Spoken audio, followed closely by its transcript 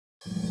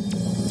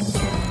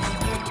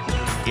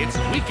It's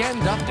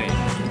Weekend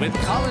Update with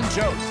Colin,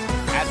 Jost,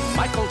 and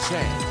Michael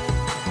Che.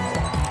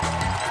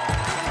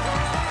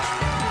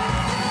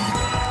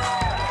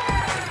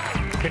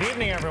 Good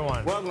evening,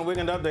 everyone. Welcome to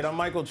Weekend Update. I'm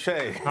Michael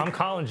Che. I'm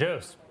Colin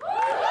Jost.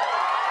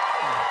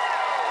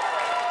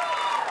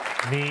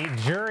 The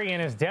jury in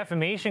his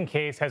defamation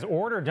case has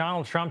ordered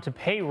Donald Trump to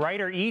pay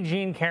writer E.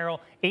 Jean Carroll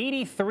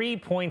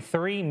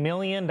 $83.3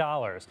 million.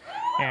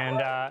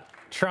 And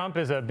Trump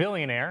is a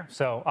billionaire,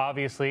 so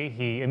obviously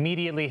he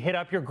immediately hit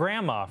up your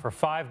grandma for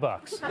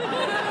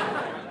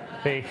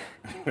 $5. They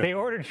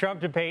ordered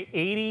Trump to pay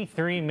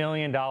 $83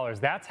 million.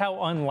 That's how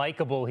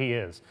unlikable he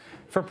is.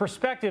 For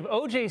perspective,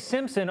 O.J.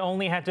 Simpson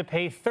only had to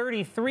pay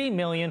 $33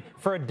 million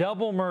for a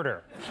double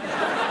murder.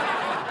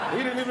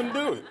 He didn't even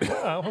do it.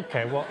 Oh,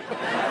 okay, well...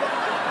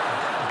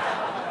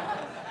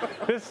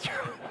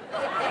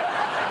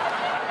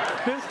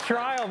 This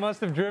trial must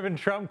have driven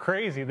Trump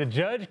crazy. The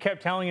judge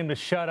kept telling him to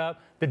shut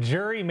up. The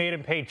jury made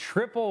him pay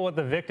triple what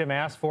the victim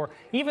asked for.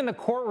 Even the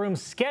courtroom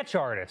sketch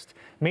artist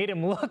made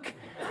him look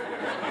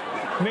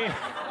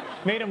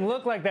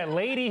like that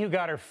lady who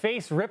got her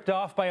face ripped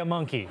off by a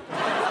monkey.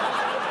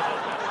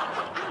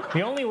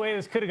 The only way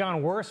this could have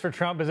gone worse for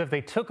Trump is if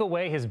they took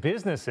away his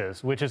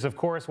businesses, which is, of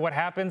course, what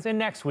happens in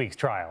next week's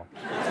trial.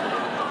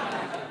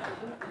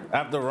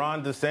 After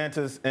Ron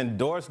DeSantis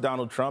endorsed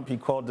Donald Trump, he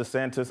called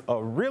DeSantis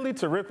a really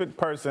terrific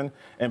person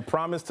and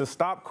promised to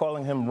stop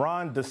calling him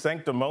Ron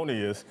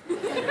DeSanctimonious.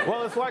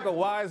 Well, it's like a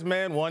wise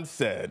man once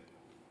said.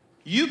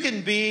 You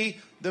can be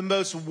the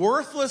most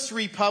worthless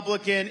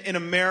Republican in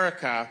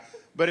America,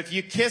 but if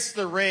you kiss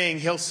the ring,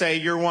 he'll say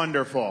you're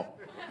wonderful.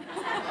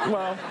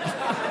 Well,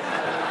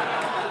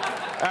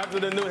 after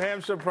the New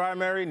Hampshire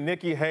primary,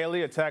 Nikki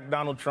Haley attacked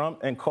Donald Trump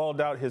and called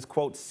out his,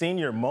 quote,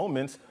 senior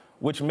moments,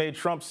 which made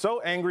Trump so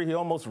angry he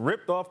almost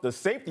ripped off the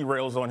safety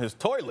rails on his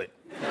toilet.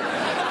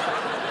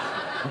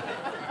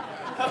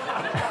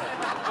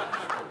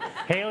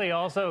 Haley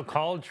also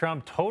called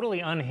Trump totally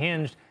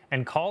unhinged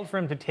and called for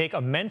him to take a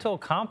mental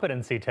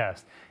competency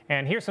test.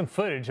 And here's some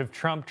footage of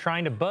Trump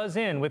trying to buzz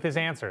in with his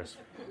answers.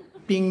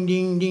 Ding,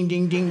 ding, ding,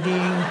 ding, ding,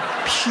 ding.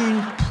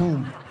 Pshin,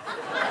 poom.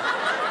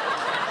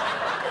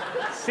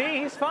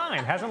 See, he's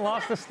fine. Hasn't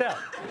lost a step.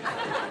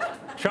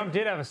 Trump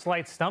did have a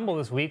slight stumble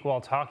this week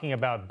while talking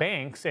about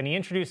banks, and he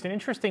introduced an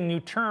interesting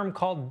new term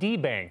called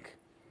debank.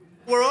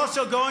 We're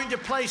also going to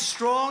place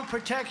strong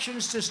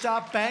protections to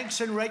stop banks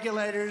and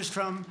regulators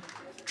from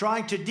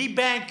trying to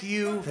debank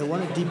you. They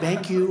want to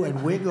debank you,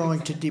 and we're going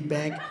to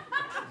debank.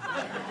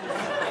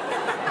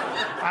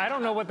 I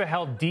don't know what the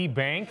hell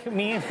debank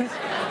means,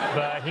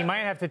 but he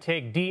might have to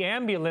take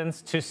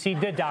de-ambulance to see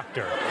the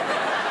doctor.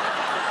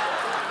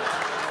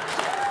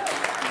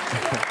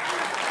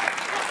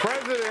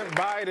 President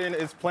Biden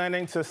is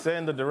planning to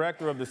send the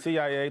director of the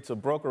CIA to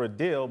broker a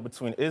deal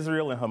between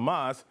Israel and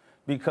Hamas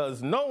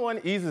because no one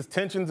eases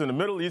tensions in the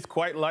Middle East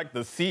quite like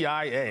the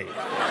CIA.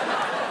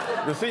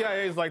 The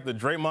CIA is like the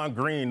Draymond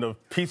Green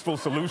of peaceful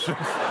solutions.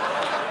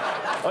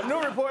 A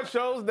new report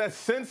shows that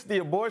since the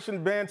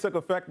abortion ban took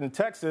effect in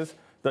Texas,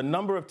 the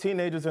number of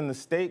teenagers in the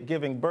state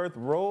giving birth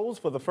rose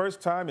for the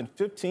first time in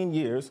 15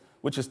 years,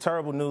 which is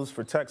terrible news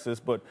for Texas,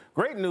 but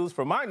great news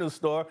for my new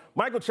store,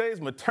 Michael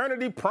Che's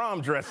maternity prom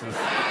dresses.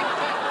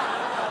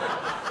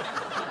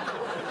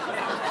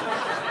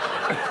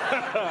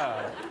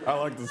 I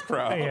like this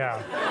crowd.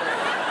 Yeah.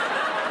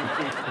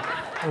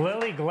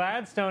 Lily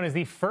Gladstone is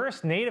the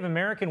first Native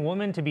American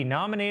woman to be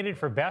nominated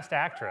for Best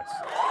Actress.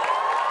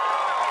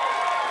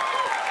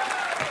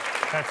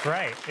 That's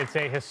right. It's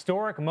a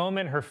historic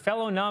moment her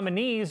fellow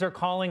nominees are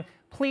calling,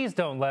 "Please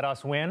don't let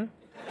us win."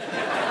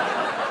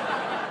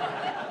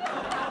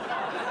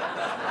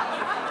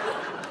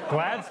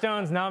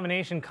 Gladstone's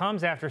nomination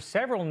comes after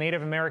several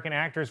Native American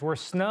actors were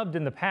snubbed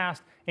in the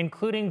past,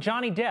 including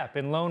Johnny Depp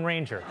in Lone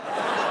Ranger.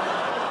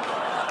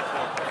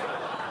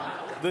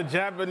 The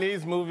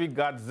Japanese movie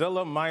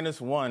Godzilla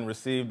 -1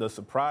 received a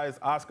surprise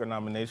Oscar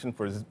nomination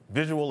for its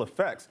visual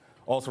effects.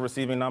 Also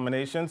receiving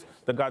nominations,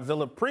 the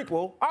Godzilla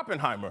prequel,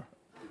 Oppenheimer.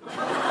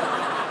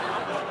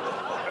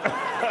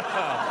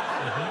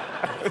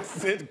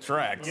 It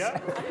tracks.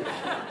 Yep.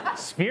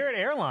 Spirit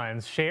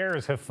Airlines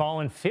shares have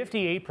fallen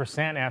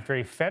 58% after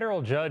a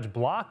federal judge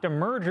blocked a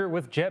merger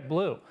with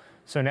JetBlue.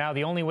 So now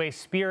the only way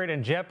Spirit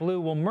and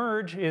JetBlue will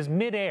merge is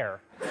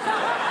midair.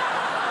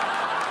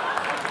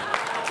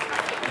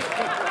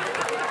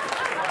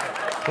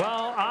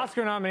 Well,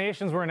 Oscar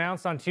nominations were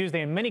announced on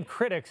Tuesday, and many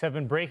critics have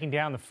been breaking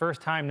down the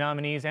first-time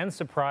nominees and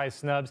surprise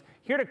snubs.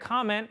 Here to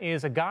comment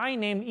is a guy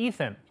named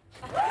Ethan.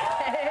 Hey,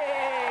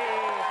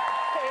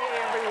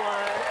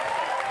 everyone.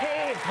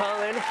 Hey,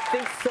 Colin.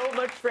 Thanks so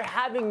much for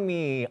having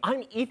me.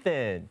 I'm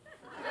Ethan.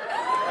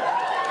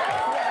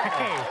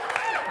 Hey.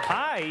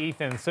 Hi,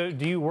 Ethan. So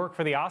do you work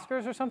for the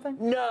Oscars or something?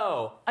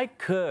 No, I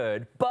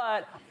could,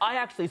 but I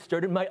actually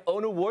started my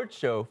own award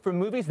show for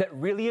movies that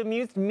really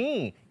amused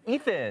me.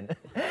 Ethan.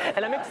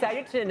 And I'm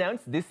excited to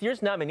announce this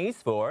year's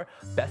nominees for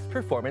Best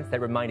Performance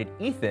that reminded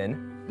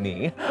Ethan,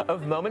 me,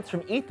 of moments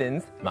from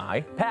Ethan's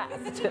My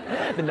Past.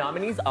 The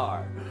nominees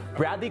are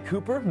Bradley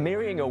Cooper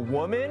marrying a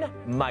woman,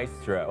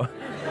 Maestro.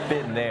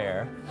 Been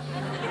there.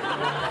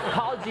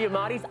 Paul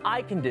Giamatti's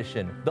eye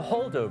condition, The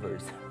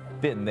Holdovers.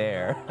 Been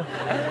there.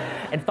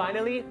 And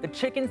finally, the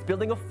chickens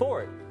building a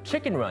fort.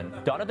 Chicken Run,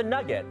 Dawn of the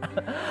Nugget.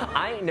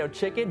 I ain't no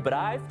chicken, but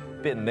I've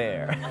been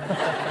there.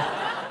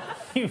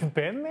 You've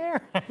been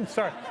there? I'm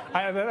sorry.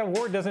 That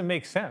award doesn't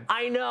make sense.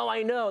 I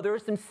know. There were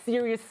some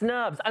serious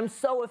snubs. I'm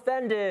so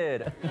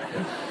offended.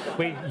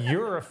 Wait,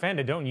 you're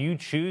offended. Don't you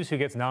choose who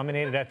gets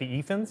nominated at the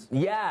Ethans?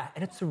 Yeah,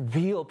 and it's a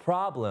real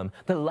problem.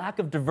 The lack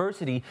of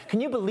diversity. Can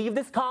you believe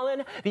this,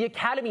 Colin? The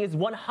Academy is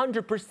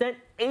 100%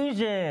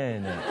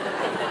 Asian.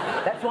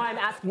 That's why I'm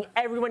asking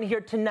everyone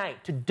here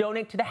tonight to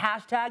donate to the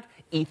hashtag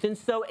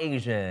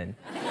 #EthanSoAsian.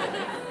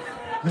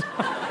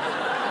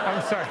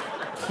 I'm sorry.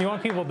 You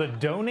want people to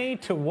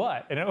donate to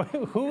what?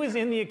 Who is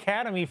in the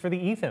Academy for the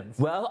Ethans?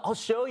 Well, I'll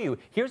show you.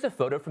 Here's a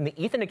photo from the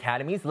Ethan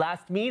Academy's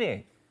last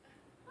meeting.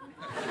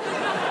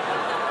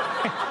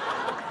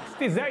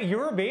 Is that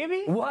your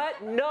baby?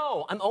 What?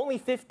 No, I'm only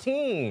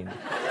 15.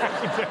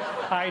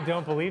 I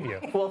don't believe you.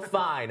 Well,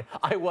 fine.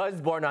 I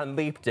was born on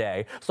Leap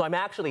Day, so I'm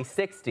actually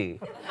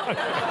 60.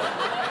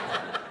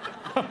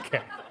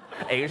 Okay.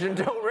 Asian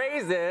don't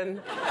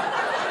raisin.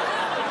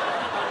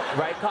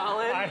 Right,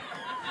 Colin?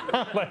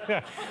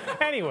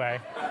 Anyway,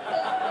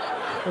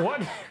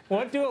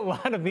 what do a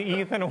lot of the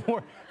Ethan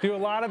Awards? Do a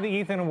lot of the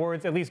Ethan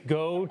Awards at least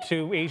go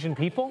to Asian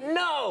people?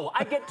 No,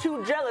 I get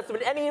too jealous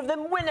when any of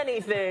them win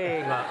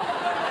anything.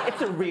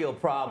 It's a real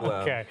problem.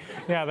 Okay,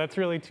 yeah, that's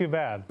really too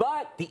bad.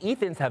 But the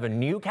Ethans have a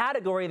new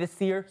category this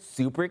year,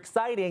 super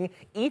exciting.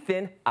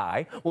 Ethan,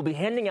 I will be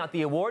handing out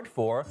the award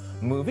for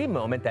movie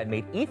moment that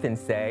made Ethan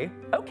say,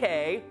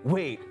 okay,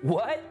 wait,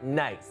 what?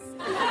 Nice.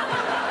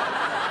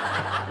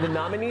 The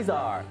nominees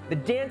are the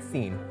dance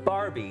scene,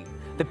 Barbie,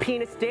 the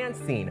penis dance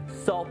scene,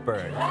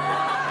 Saltburn,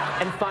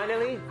 and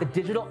finally, the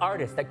digital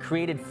artist that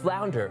created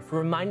Flounder for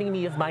reminding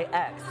me of my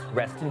ex,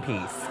 rest in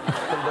peace,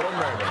 The Little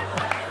Mermaid.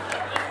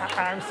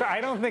 I'm sorry, I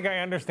don't think I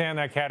understand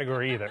that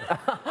category either.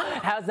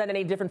 How's that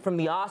any different from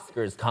the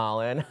Oscars,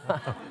 Colin?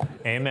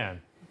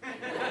 Amen.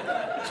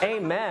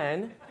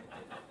 Amen.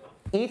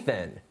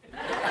 Ethan.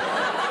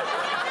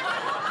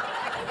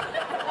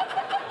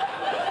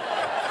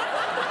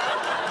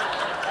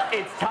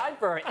 It's time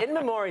for our In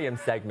Memoriam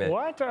segment.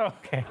 What?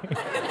 Okay.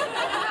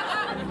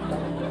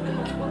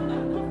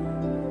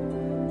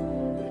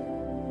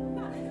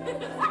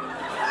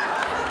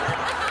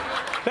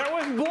 That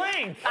was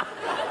blank.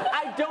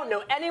 I don't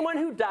know anyone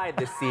who died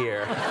this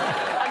year.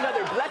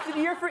 Another blessed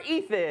year for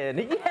Ethan.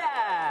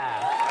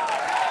 Yeah.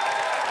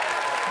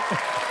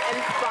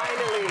 And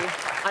finally,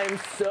 I'm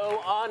so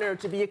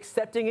honored to be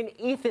accepting an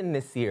Ethan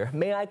this year.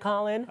 May I,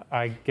 Colin?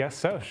 I guess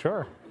so,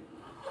 sure.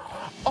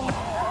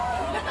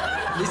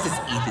 This is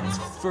Ethan's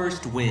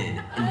first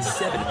win and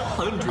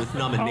 700th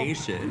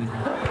nomination.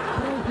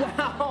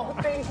 Wow,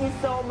 thank you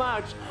so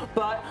much.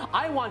 But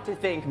I want to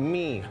thank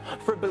me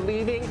for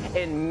believing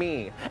in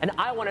me. And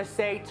I want to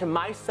say to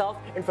myself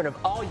in front of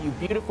all you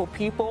beautiful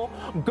people,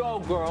 go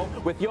girl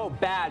with your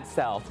bad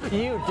self.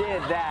 You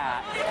did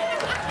that.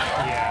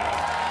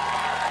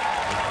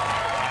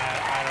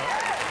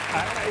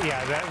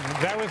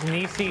 That was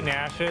Niecy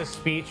Nash's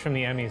speech from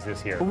the Emmys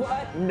this year.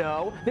 What?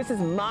 No, this is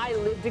my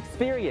lived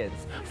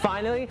experience.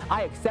 Finally,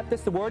 I accept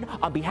this award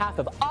on behalf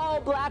of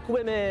all black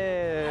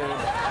women.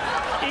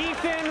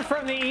 Ethan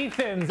from the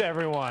Ethans,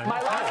 everyone.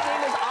 My last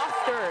name is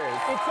Osters.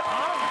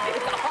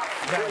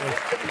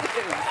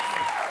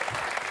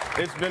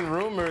 It's been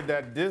rumored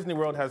that Disney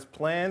World has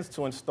plans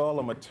to install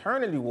a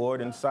maternity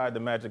ward inside the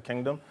Magic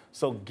Kingdom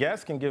so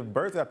guests can give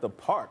birth at the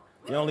park.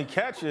 The only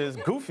catch is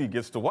Goofy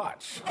gets to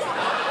watch.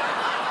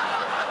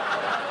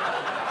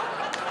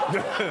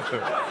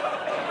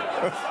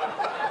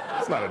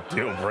 It's not a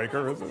deal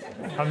breaker, is it?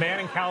 A man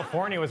in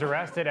California was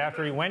arrested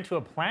after he went to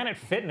a Planet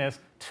Fitness,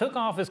 took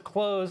off his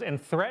clothes,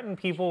 and threatened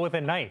people with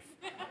a knife,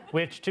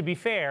 which, to be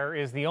fair,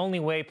 is the only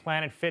way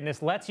Planet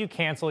Fitness lets you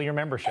cancel your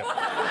membership.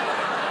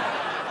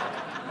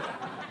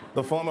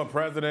 The former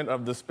president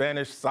of the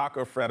Spanish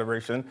Soccer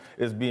Federation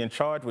is being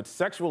charged with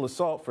sexual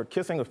assault for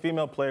kissing a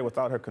female player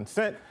without her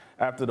consent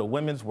after the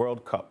Women's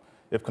World Cup.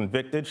 If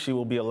convicted, she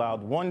will be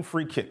allowed one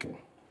free kick.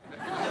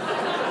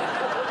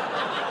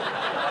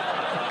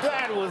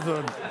 That was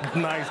a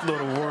nice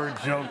little word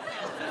joke.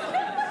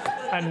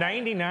 A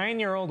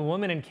 99-year-old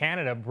woman in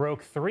Canada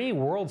broke 3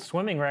 world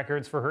swimming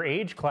records for her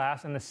age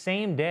class in the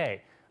same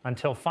day,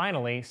 until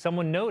finally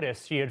someone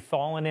noticed she had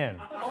fallen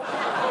in.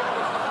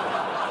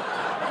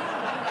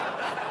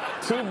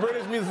 2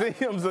 British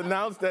museums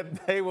announced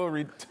that they will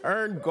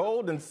return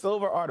gold and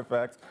silver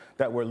artifacts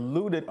that were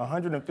looted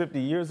 150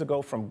 years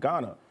ago from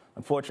Ghana.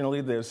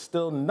 Unfortunately, there's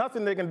still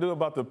nothing they can do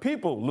about the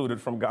people looted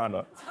from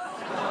Ghana.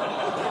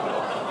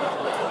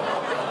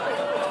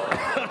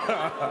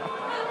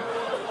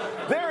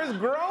 There is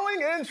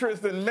growing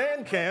interest in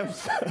man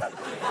camps,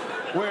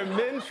 where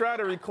men try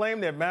to reclaim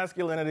their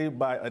masculinity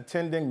by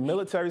attending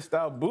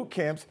military-style boot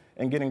camps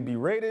and getting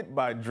berated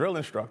by drill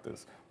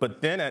instructors. But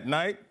then at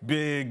night,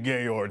 big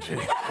gay orgy.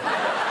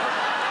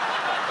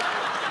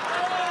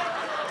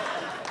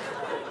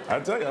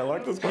 I tell you, I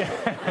like this guy.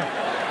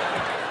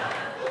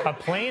 A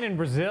plane in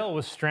Brazil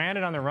was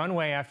stranded on the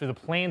runway after the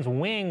plane's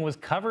wing was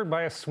covered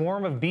by a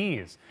swarm of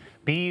bees.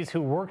 Bees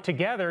who work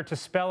together to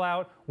spell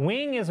out,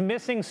 "Wing is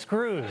missing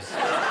screws."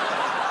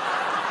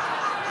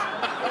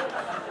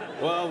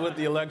 Well, with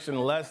the election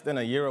less than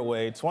a year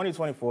away,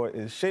 2024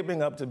 is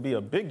shaping up to be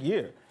a big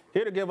year.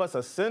 Here to give us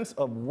a sense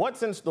of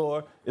what's in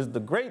store is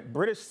the great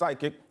British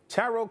psychic,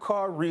 tarot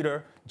card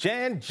reader,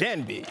 Jan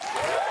Janby.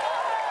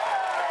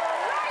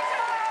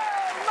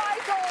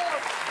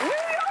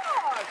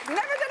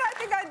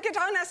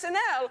 On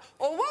SNL,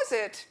 or was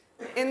it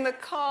in the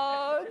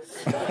cards?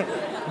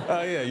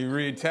 Oh, yeah, you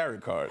read tarot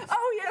cards.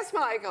 Oh, yes,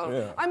 Michael.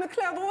 Yeah. I'm a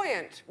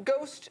clairvoyant,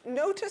 ghost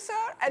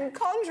noticer, and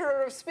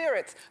conjurer of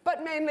spirits,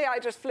 but mainly I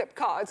just flip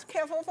cards.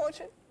 Careful,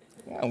 Fortune?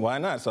 Yeah, why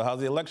not? So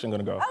how's the election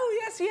going to go? Oh,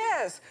 yes,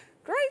 yes.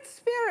 Great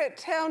spirit,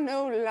 tell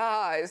no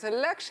lies.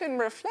 Election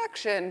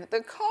reflection,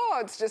 the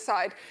cards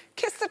decide.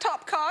 Kiss the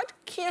top card,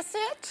 kiss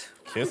it.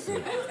 Kiss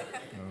it.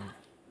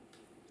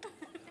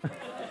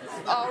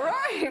 All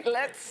right,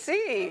 let's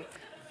see.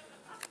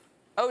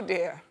 Oh,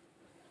 dear.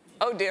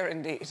 Oh, dear,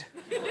 indeed.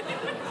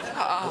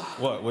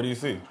 What? What do you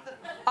see?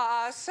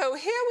 So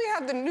here we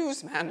have the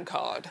newsman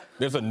card.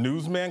 There's a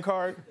newsman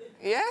card?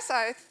 Yes,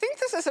 I think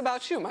this is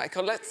about you,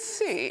 Michael. Let's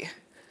see.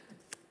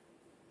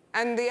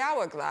 And the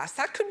hourglass,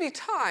 that could be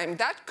time.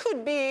 That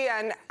could be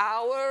an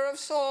hour of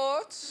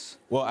sorts.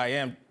 Well, I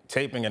am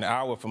taping an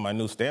hour for my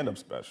new stand-up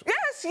special.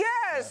 Yes,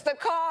 yes, the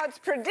cards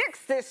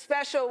predicts this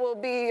special will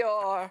be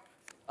your...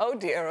 oh,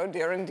 dear,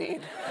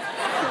 indeed.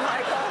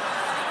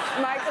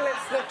 Michael,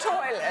 it's the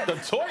toilet. The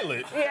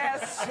toilet?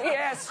 Yes,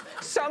 yes.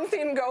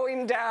 Something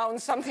going down,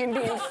 something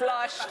being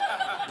flushed.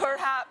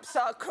 Perhaps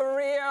a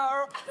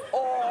career,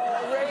 or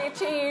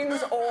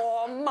ratings,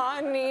 or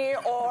money,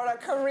 or a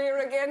career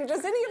again.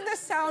 Does any of this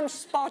sound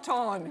spot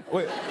on?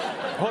 Wait,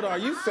 hold on. Are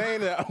you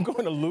saying that I'm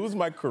going to lose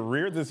my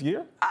career this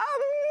year?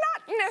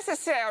 Not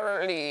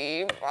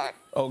necessarily, but...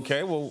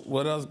 Okay, well,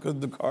 what else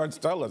could the cards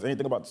tell us?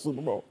 Anything about the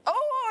Super Bowl? Oh,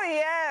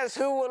 yes,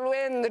 who will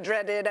win the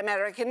dreaded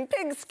American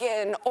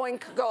pigskin?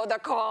 Oink go the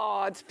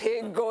cards,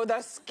 pig go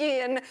the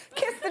skin.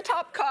 Kiss the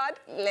top card,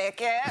 lick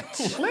it.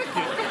 Lick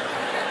it?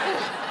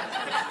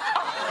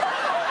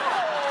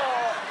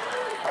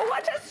 Oh,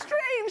 what a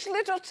strange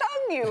little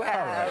tongue you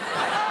have.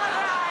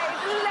 All right,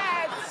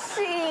 let's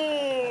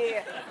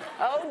see.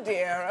 Oh,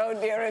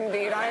 dear,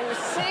 indeed. I'm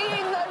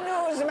seeing the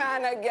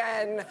newsman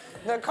again.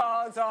 The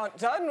cards aren't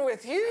done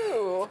with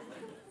you.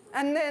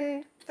 And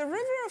then the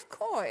river of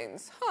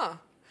coins, huh?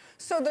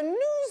 So the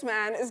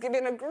newsman is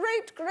giving a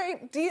great,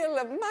 great deal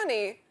of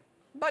money,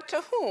 but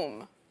to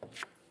whom?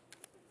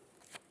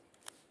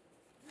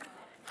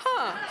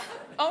 Huh,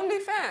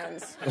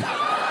 OnlyFans.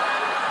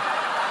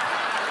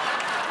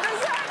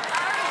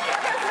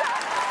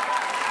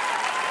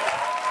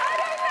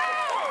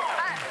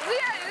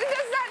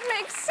 Does that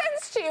make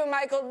sense to you,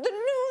 Michael? The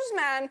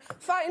newsman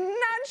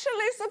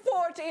financially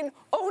supporting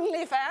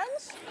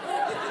OnlyFans?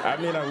 I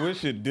mean, I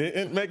wish it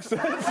didn't make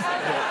sense.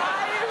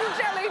 I'm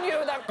telling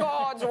you, the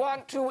cards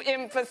want to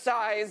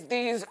emphasize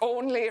these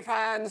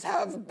OnlyFans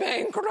have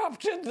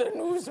bankrupted the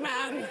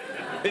newsman.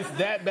 It's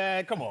that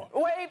bad? Come on.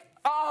 Wait,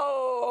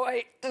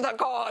 the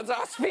cards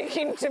are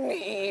speaking to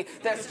me.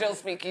 They're still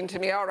speaking to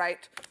me, all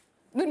right.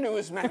 The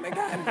newsman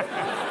again.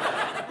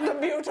 The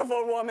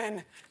beautiful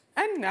woman.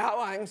 And now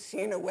I'm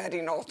seeing a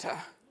wedding altar.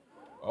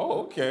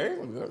 Oh, okay.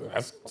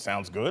 That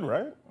sounds good,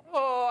 right?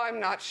 Oh, I'm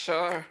not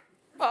sure.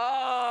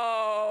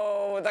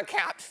 Oh, the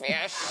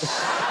catfish. So,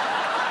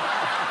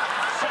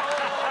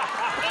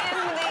 in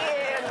the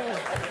end,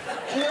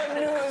 the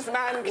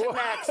newsman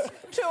connects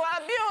to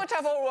a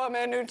beautiful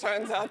woman who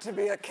turns out to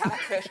be a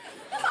catfish.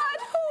 But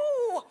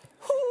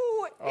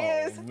who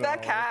is the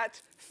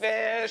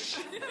catfish?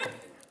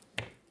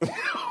 Colin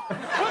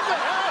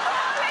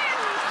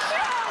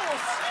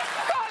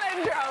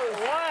Jost!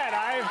 What?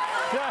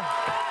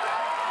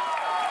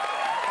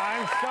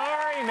 I'm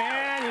sorry,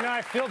 man. You know,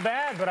 I feel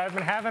bad, but I've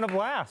been having a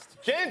blast.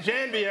 Jan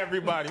Janby,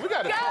 everybody. We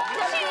got to Go talk.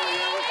 Chiefs! Go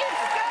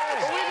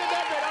We did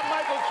that bit. I'm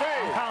Michael Che.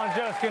 Colin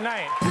Jost, good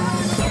night.